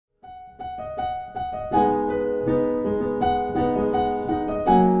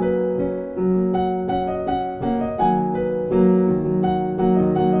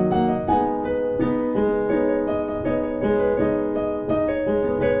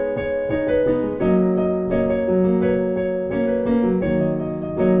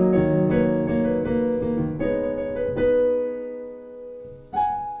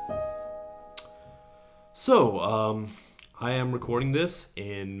recording this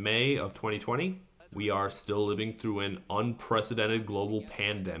in May of 2020. We are still living through an unprecedented global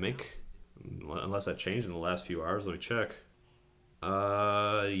pandemic. Unless that changed in the last few hours. Let me check.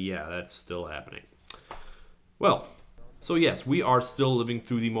 Yeah, that's still happening. Well, so yes, we are still living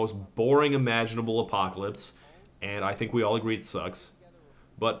through the most boring imaginable apocalypse, and I think we all agree it sucks.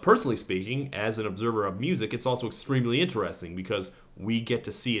 But personally speaking, as an observer of music, it's also extremely interesting because we get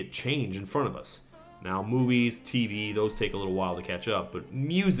to see it change in front of us. Now, movies, TV, those take a little while to catch up, but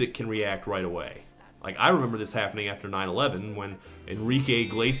music can react right away. Like, I remember this happening after 9/11 when Enrique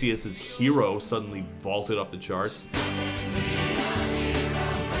Iglesias' Hero suddenly vaulted up the charts.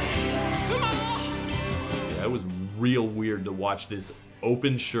 Yeah, it was real weird to watch this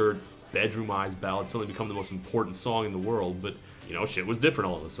open shirt, bedroom eyes ballad suddenly become the most important song in the world, but you know, shit was different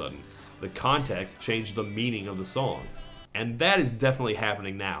all of a sudden. The context changed the meaning of the song. And that is definitely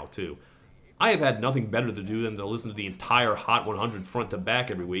happening now, too. I have had nothing better to do than to listen to the entire Hot 100 front to back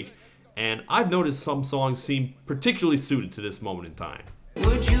every week, and I've noticed some songs seem particularly suited to this moment in time.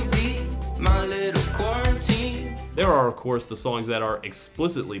 Would you be my little quarantine? There are, of course, the songs that are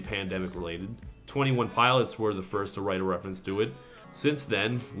explicitly pandemic related. 21 Pilots were the first to write a reference to it. Since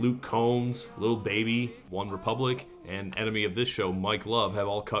then, Luke Combs, Lil Baby, One Republic, and enemy of this show, Mike Love, have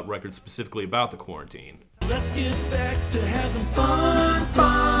all cut records specifically about the quarantine. Let's get back to having fun,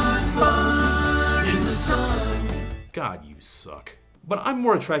 fun, fun in the sun. God, you suck. But I'm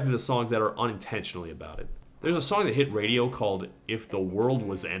more attracted to songs that are unintentionally about it. There's a song that hit radio called If the World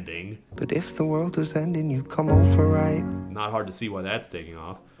Was Ending. But if the world was ending, you'd come over, right? Not hard to see why that's taking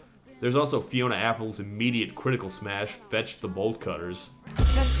off. There's also Fiona Apple's immediate critical smash, Fetch the Bolt Cutters.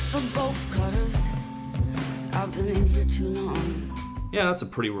 Fetch the bolt cutters. I've been in here too long. Yeah, that's a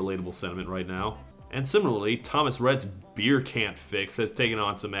pretty relatable sentiment right now. And similarly, Thomas Rhett's Beer Can't Fix has taken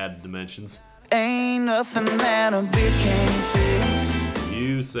on some added dimensions. Ain't nothing that a beer can't fix.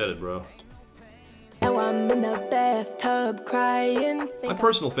 You said it, bro. Now I'm in the bathtub crying. My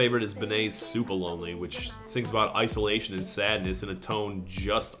personal favorite is Benet's Super Lonely, which sings about isolation and sadness in a tone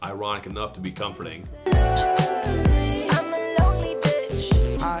just ironic enough to be comforting. I'm a lonely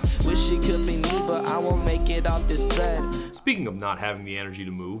bitch. I wish it could be me, but I won't make it off this bed. Speaking of not having the energy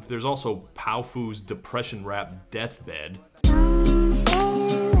to move, there's also Powfu's depression rap Deathbed.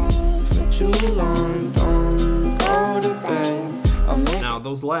 Now,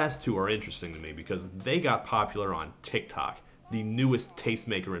 those last two are interesting to me because they got popular on TikTok, the newest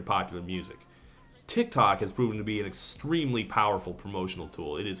tastemaker in popular music. TikTok has proven to be an extremely powerful promotional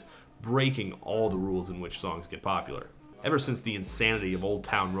tool. It is breaking all the rules in which songs get popular. Ever since the insanity of Old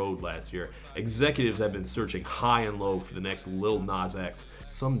Town Road last year, executives have been searching high and low for the next Lil Nas X,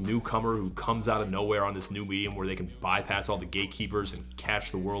 some newcomer who comes out of nowhere on this new medium where they can bypass all the gatekeepers and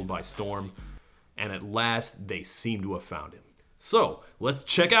catch the world by storm. And at last, they seem to have found him. So, let's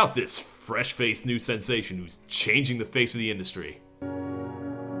check out this fresh-faced new sensation who's changing the face of the industry.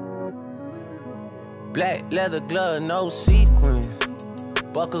 Black leather glove, no sequins.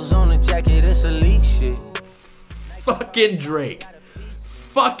 Buckles on the jacket, it's elite shit. Fucking Drake.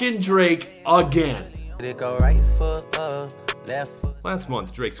 Fucking Drake again. It go right foot up, left foot. Last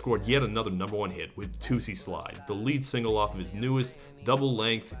month, Drake scored yet another #1 hit with Toosie Slide, the lead single off of his newest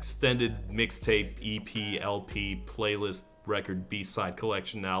double-length extended mixtape, EP, LP, playlist, record, B-side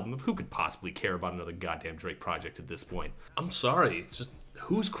collection album. Who could possibly care about another goddamn Drake project at this point? I'm sorry, it's just,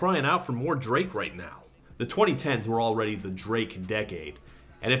 who's crying out for more Drake right now? The 2010s were already the Drake decade,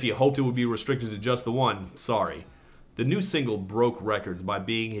 and if you hoped it would be restricted to just the one, sorry. The new single broke records by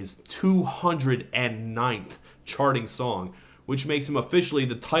being his 209th charting song, which makes him officially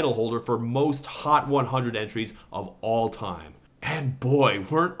the title holder for most Hot 100 entries of all time. And boy,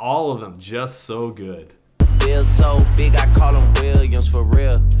 weren't all of them just so good. Bill so big, I call him Williams for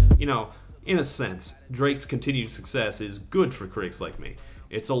real. You know, in a sense, Drake's continued success is good for critics like me.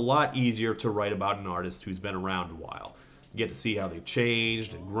 It's a lot easier to write about an artist who's been around a while. You get to see how they've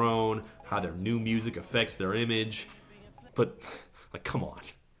changed and grown, how their new music affects their image. But, like, come on.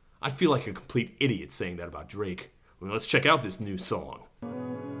 I feel like a complete idiot saying that about Drake. Well, let's check out this new song.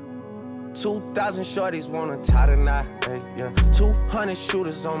 2,000 shorties wanna tie the knot, yeah. 200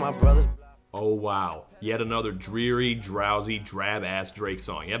 shooters on my brother's block. Oh wow, yet another dreary, drowsy, drab-ass Drake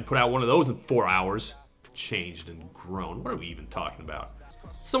song. You haven't put out one of those in 4 hours. Changed and grown. What are we even talking about?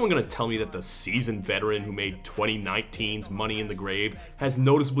 Someone gonna tell me that the seasoned veteran who made 2019's Money in the Grave has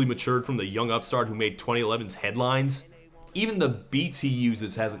noticeably matured from the young upstart who made 2011's headlines? Even the beats he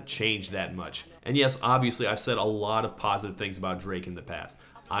uses hasn't changed that much. And yes, obviously I've said a lot of positive things about Drake in the past.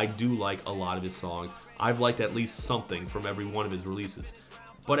 I do like a lot of his songs. I've liked at least something from every one of his releases.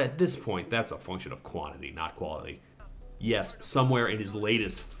 But at this point, that's a function of quantity, not quality. Yes, somewhere in his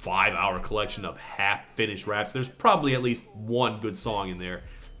latest 5-hour collection of half-finished raps, there's probably at least one good song in there,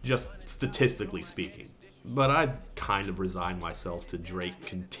 just statistically speaking. But I've kind of resigned myself to Drake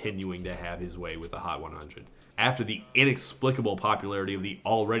continuing to have his way with the Hot 100. After the inexplicable popularity of the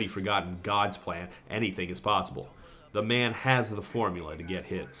already forgotten God's Plan, anything is possible. The man has the formula to get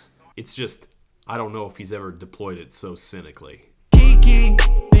hits. It's just, I don't know if he's ever deployed it so cynically. Kiki,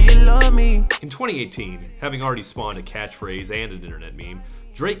 do you love me? In 2018, having already spawned a catchphrase and an internet meme,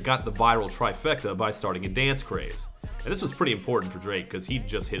 Drake got the viral trifecta by starting a dance craze. And this was pretty important for Drake because he'd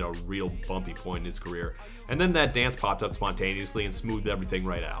just hit a real bumpy point in his career, and then that dance popped up spontaneously and smoothed everything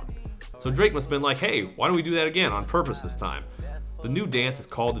right out. So Drake must have been like, hey, why don't we do that again on purpose this time? The new dance is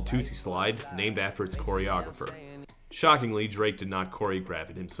called the Toosie Slide, named after its choreographer. Shockingly, Drake did not choreograph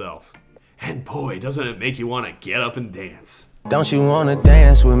it himself. And boy, doesn't it make you want to get up and dance. Don't you wanna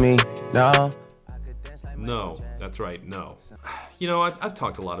dance with me? No. No, that's right, no. You know, I've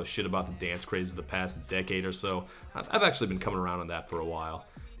talked a lot of shit about the dance craze of the past decade or so. I've actually been coming around on that for a while.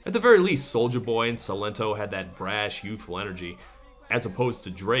 At the very least, Soulja Boy and Salento had that brash, youthful energy, as opposed to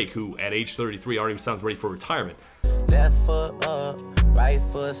Drake, who at age 33 already sounds ready for retirement. Left foot up, right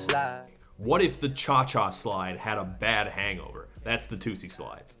foot slide. What if the Cha-Cha Slide had a bad hangover? That's the Toosie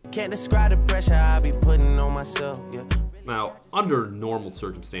Slide. Can't describe the pressure I be putting on myself, yeah. Now, under normal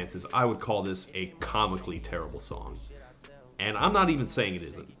circumstances, I would call this a comically terrible song. And I'm not even saying it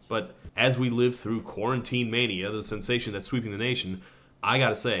isn't, but as we live through quarantine mania, the sensation that's sweeping the nation, I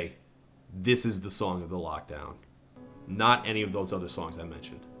gotta say, this is the song of the lockdown. Not any of those other songs I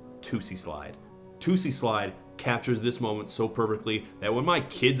mentioned. Toosie Slide. Toosie Slide captures this moment so perfectly that when my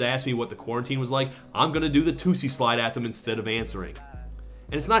kids ask me what the quarantine was like, I'm gonna do the Toosie Slide at them instead of answering.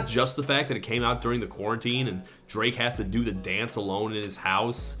 And it's not just the fact that it came out during the quarantine and Drake has to do the dance alone in his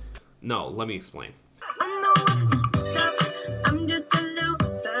house. No, let me explain.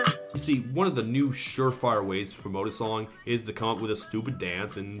 You see, one of the new surefire ways to promote a song is to come up with a stupid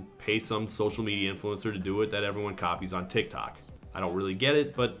dance and pay some social media influencer to do it that everyone copies on TikTok. I don't really get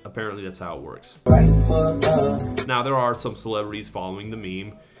it, but apparently that's how it works. Now, there are some celebrities following the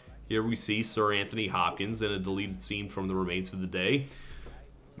meme. Here we see Sir Anthony Hopkins in a deleted scene from The Remains of the Day.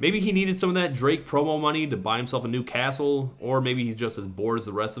 Maybe he needed some of that Drake promo money to buy himself a new castle, or maybe he's just as bored as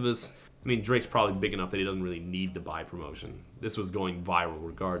the rest of us. I mean, Drake's probably big enough that he doesn't really need to buy promotion. This was going viral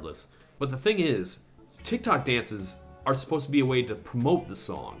regardless. But the thing is, TikTok dances are supposed to be a way to promote the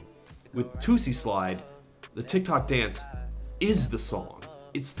song. With Toosie Slide, the TikTok dance is the song.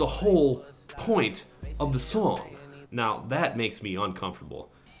 It's the whole point of the song. Now, that makes me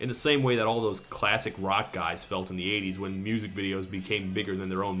uncomfortable. In the same way that all those classic rock guys felt in the 80s when music videos became bigger than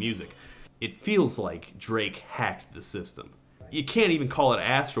their own music. It feels like Drake hacked the system. You can't even call it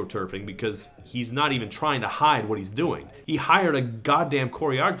astroturfing because he's not even trying to hide what he's doing. He hired a goddamn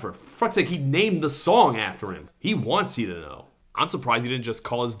choreographer. For fuck's sake, he named the song after him. He wants you to know. I'm surprised he didn't just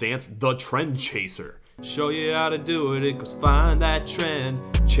call his dance the Trend Chaser. Show you how to do it, it goes find that trend,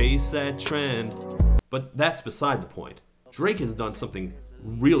 chase that trend. But that's beside the point. Drake has done something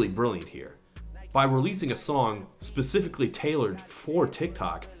really brilliant here. By releasing a song specifically tailored for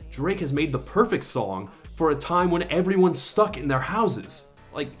TikTok, Drake has made the perfect song for a time when everyone's stuck in their houses.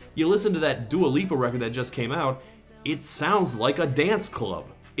 Like, you listen to that Dua Lipa record that just came out, it sounds like a dance club.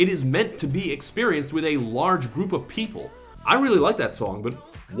 It is meant to be experienced with a large group of people. I really like that song, but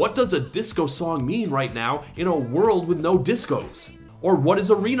what does a disco song mean right now in a world with no discos? Or what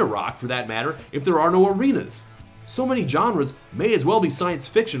is arena rock, for that matter, if there are no arenas? So many genres may as well be science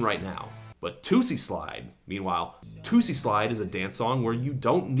fiction right now. But Toosie Slide, meanwhile, Toosie Slide is a dance song where you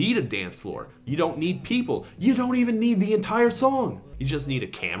don't need a dance floor, you don't need people, you don't even need the entire song. You just need a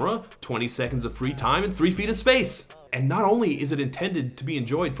camera, 20 seconds of free time, and 3 feet of space. And not only is it intended to be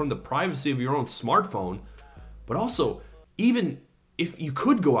enjoyed from the privacy of your own smartphone, but also, even if you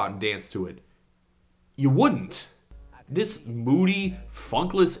could go out and dance to it, you wouldn't. This moody,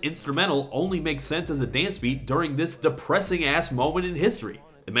 funkless instrumental only makes sense as a dance beat during this depressing-ass moment in history.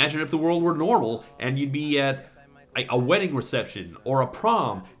 Imagine if the world were normal and you'd be at a wedding reception or a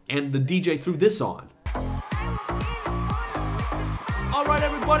prom and the DJ threw this on. All right,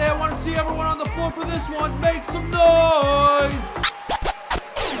 everybody, I want to see everyone on the floor for this one. Make some noise!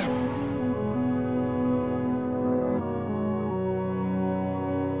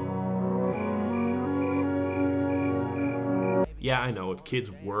 Yeah, I know, if kids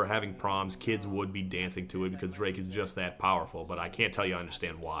were having proms, kids would be dancing to it because Drake is just that powerful, but I can't tell you I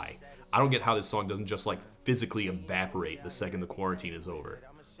understand why. I don't get how this song doesn't just, like, physically evaporate the second the quarantine is over.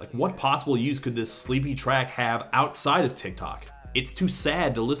 Like, what possible use could this sleepy track have outside of TikTok? It's too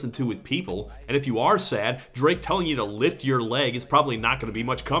sad to listen to with people, and if you are sad, Drake telling you to lift your leg is probably not going to be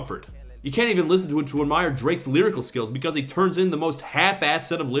much comfort. You can't even listen to it to admire Drake's lyrical skills because he turns in the most half-assed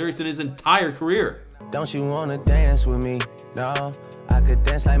set of lyrics in his entire career. Don't you wanna dance with me? No, I could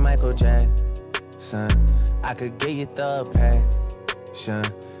dance like Michael Jackson. I could get you the passion.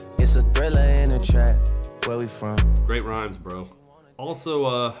 It's a thriller in a trap. Where we from? Great rhymes, bro.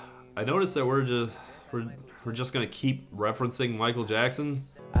 Also, I noticed that we're just gonna keep referencing Michael Jackson.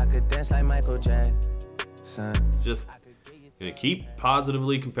 I could dance like Michael Jackson. Just gonna keep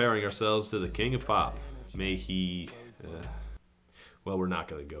positively comparing ourselves to the king of pop. May he... well, we're not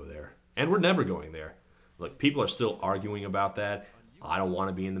gonna go there. And we're never going there. Look, people are still arguing about that. I don't want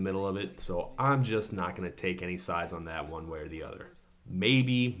to be in the middle of it, so I'm just not gonna take any sides on that one way or the other.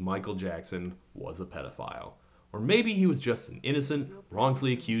 Maybe Michael Jackson was a pedophile. Or maybe he was just an innocent,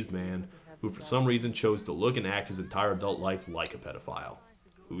 wrongfully accused man who for some reason chose to look and act his entire adult life like a pedophile.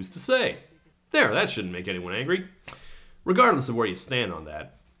 Who's to say? There, that shouldn't make anyone angry. Regardless of where you stand on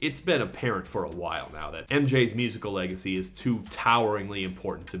that, it's been apparent for a while now that MJ's musical legacy is too toweringly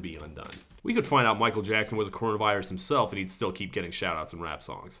important to be undone. We could find out Michael Jackson was a coronavirus himself and he'd still keep getting shoutouts in rap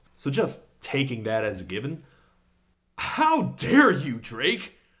songs. So just taking that as a given, how dare you,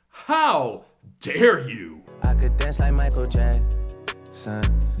 Drake? How dare you? I could dance like Michael Jackson.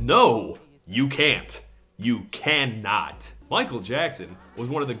 No, you can't. You cannot. Michael Jackson was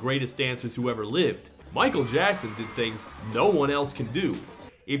one of the greatest dancers who ever lived. Michael Jackson did things no one else can do.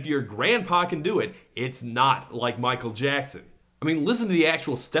 If your grandpa can do it, it's not like Michael Jackson. I mean, listen to the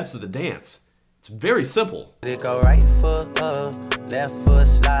actual steps of the dance. It's very simple. It go right foot up, left foot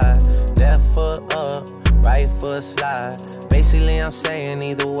slide, left foot up, right foot slide. Basically, I'm saying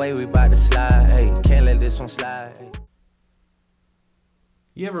either way we bout to slide. Hey, can't let this one slide. Hey.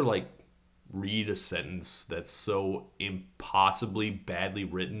 You ever, like, read a sentence that's so impossibly badly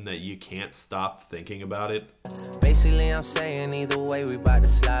written that you can't stop thinking about it? Basically, I'm saying either way we bout to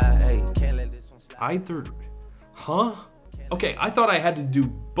slide. Hey, can't let this one slide. Either... Huh? Okay, I thought I had to do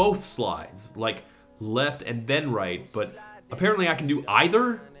both slides, like left and then right, but apparently I can do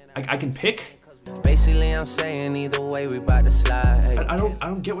either? I can pick? Basically, I'm saying either way we bout to slide. Hey. I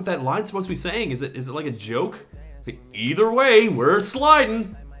don't get what that line's supposed to be saying. Is it like a joke? Either way, we're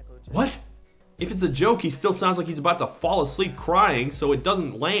sliding. What? If it's a joke, he still sounds like he's about to fall asleep crying, so it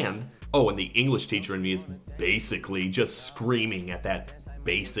doesn't land. Oh, and the English teacher in me is basically just screaming at that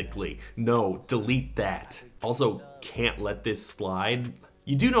basically. No, delete that. Also, can't let this slide.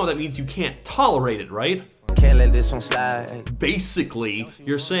 You do know that means you can't tolerate it, right? Can't let this one slide. Basically,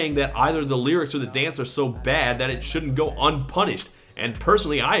 you're saying that either the lyrics or the dance are so bad that it shouldn't go unpunished. And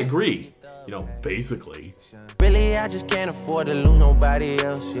personally, I agree. You know, basically. Really, I just can't afford to lose nobody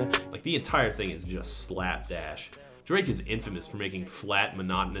else, yeah. Like, the entire thing is just slapdash. Drake is infamous for making flat,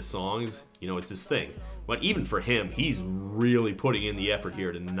 monotonous songs. You know, it's his thing. But even for him, he's really putting in the effort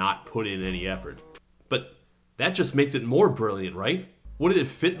here to not put in any effort. But that just makes it more brilliant, right? Wouldn't it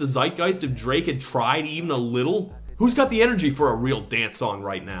fit the zeitgeist if Drake had tried even a little? Who's got the energy for a real dance song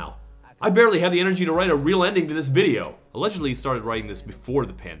right now? I barely have the energy to write a real ending to this video. Allegedly, he started writing this before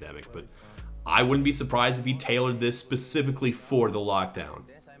the pandemic, but I wouldn't be surprised if he tailored this specifically for the lockdown.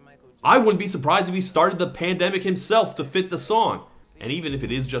 I wouldn't be surprised if he started the pandemic himself to fit the song. And even if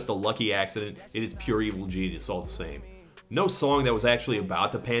it is just a lucky accident, it is pure evil genius all the same. No song that was actually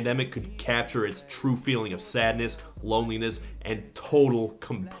about the pandemic could capture its true feeling of sadness, loneliness, and total,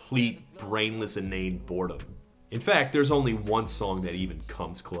 complete, brainless, inane boredom. In fact, there's only one song that even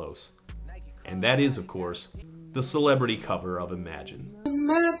comes close. And that is, of course, the celebrity cover of Imagine.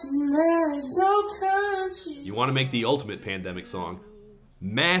 Imagine there's no country. You want to make the ultimate pandemic song?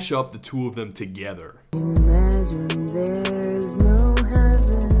 Mash up the two of them together. Imagine there's no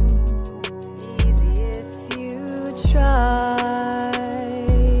heaven. Easy if you try.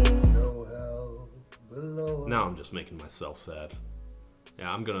 Now I'm just making myself sad.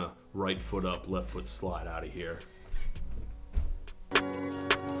 Yeah, I'm gonna right foot up, left foot slide out of here.